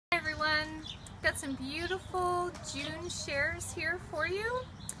Got some beautiful June shares here for you,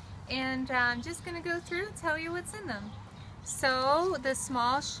 and I'm just going to go through and tell you what's in them. So the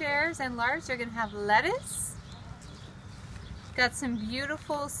small shares and large are going to have lettuce. Got some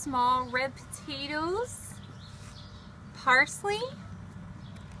beautiful small red potatoes, parsley,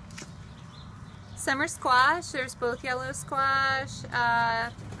 summer squash. There's both yellow squash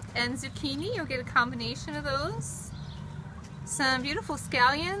and zucchini. You'll get a combination of those. Some beautiful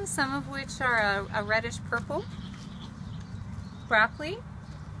scallions, some of which are a reddish purple. Broccoli.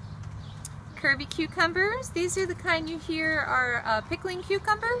 Kirby cucumbers. These are the kind you hear are pickling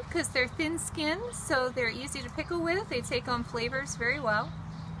cucumber because they're thin skinned, so they're easy to pickle with. They take on flavors very well.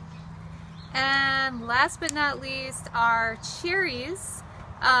 And last but not least are cherries.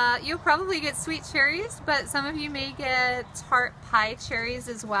 You'll probably get sweet cherries, but some of you may get tart pie cherries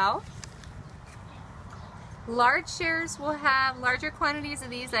as well. Large shares will have larger quantities of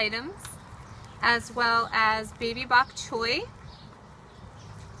these items, as well as baby bok choy,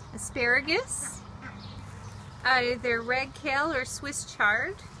 asparagus, either red kale or Swiss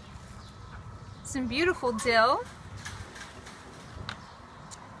chard, some beautiful dill.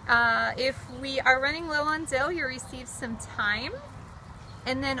 If we are running low on dill, you'll receive some thyme.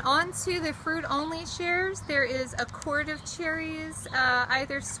 And then onto the fruit only shares, there is a quart of cherries,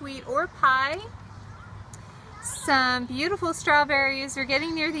 either sweet or pie. Some beautiful strawberries, we're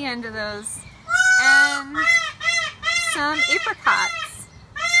getting near the end of those, and some apricots.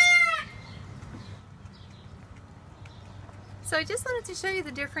 So I just wanted to show you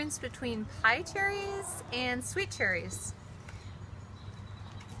the difference between pie cherries and sweet cherries.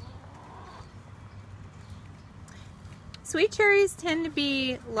 Sweet cherries tend to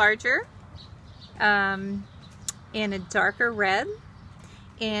be larger and a darker red,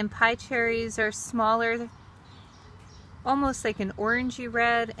 and pie cherries are smaller, almost like an orangey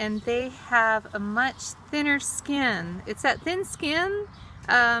red, and they have a much thinner skin. It's that thin skin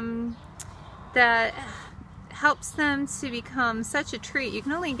that helps them to become such a treat. You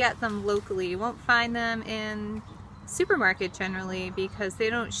can only get them locally. You won't find them in supermarket generally because they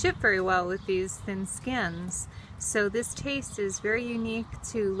don't ship very well with these thin skins. So this taste is very unique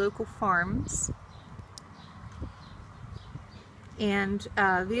to local farms. And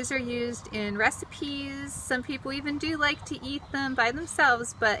these are used in recipes. Some people even do like to eat them by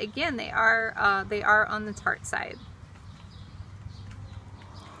themselves, but again, they are on the tart side.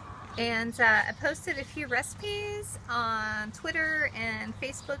 And I posted a few recipes on Twitter and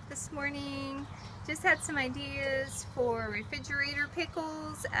Facebook this morning. Just had some ideas for refrigerator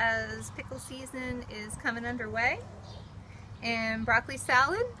pickles as pickle season is coming underway. And broccoli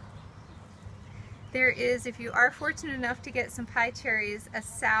salad. There is, if you are fortunate enough to get some pie cherries, a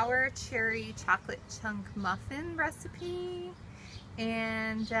sour cherry chocolate chunk muffin recipe.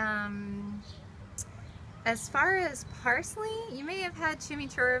 And as far as parsley, you may have had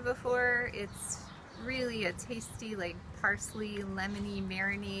chimichurri before. It's really a tasty, like parsley, lemony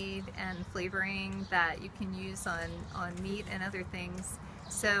marinade and flavoring that you can use on meat and other things.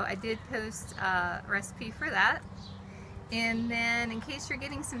 So I did post a recipe for that. And then in case you're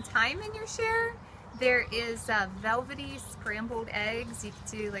getting some thyme in your share, there is velvety scrambled eggs. You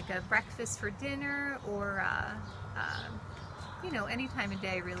could do like a breakfast for dinner, or you know, any time of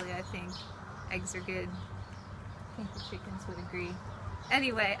day really. I think eggs are good. I think the chickens would agree.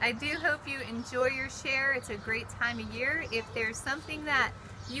 Anyway, I do hope you enjoy your share. It's a great time of year. If there's something that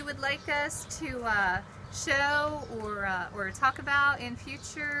you would like us to show or talk about in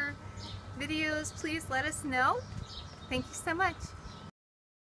future videos, please let us know. Thank you so much.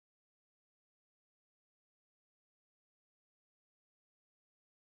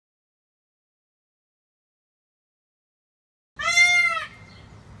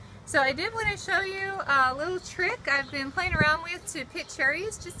 So I did want to show you a little trick I've been playing around with to pit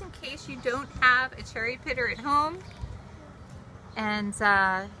cherries, just in case you don't have a cherry pitter at home. And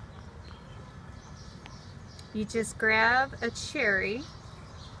you just grab a cherry,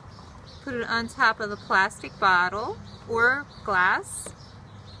 put it on top of the plastic bottle or glass,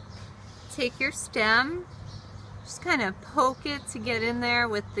 take your stem, just kind of poke it to get in there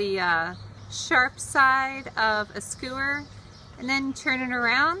with the sharp side of a skewer, and then turn it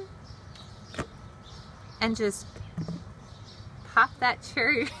around and just pop that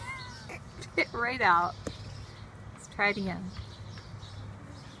cherry pit right out. Let's try it again.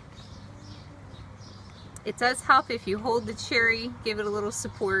 It does help if you hold the cherry, give it a little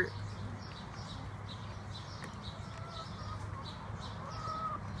support.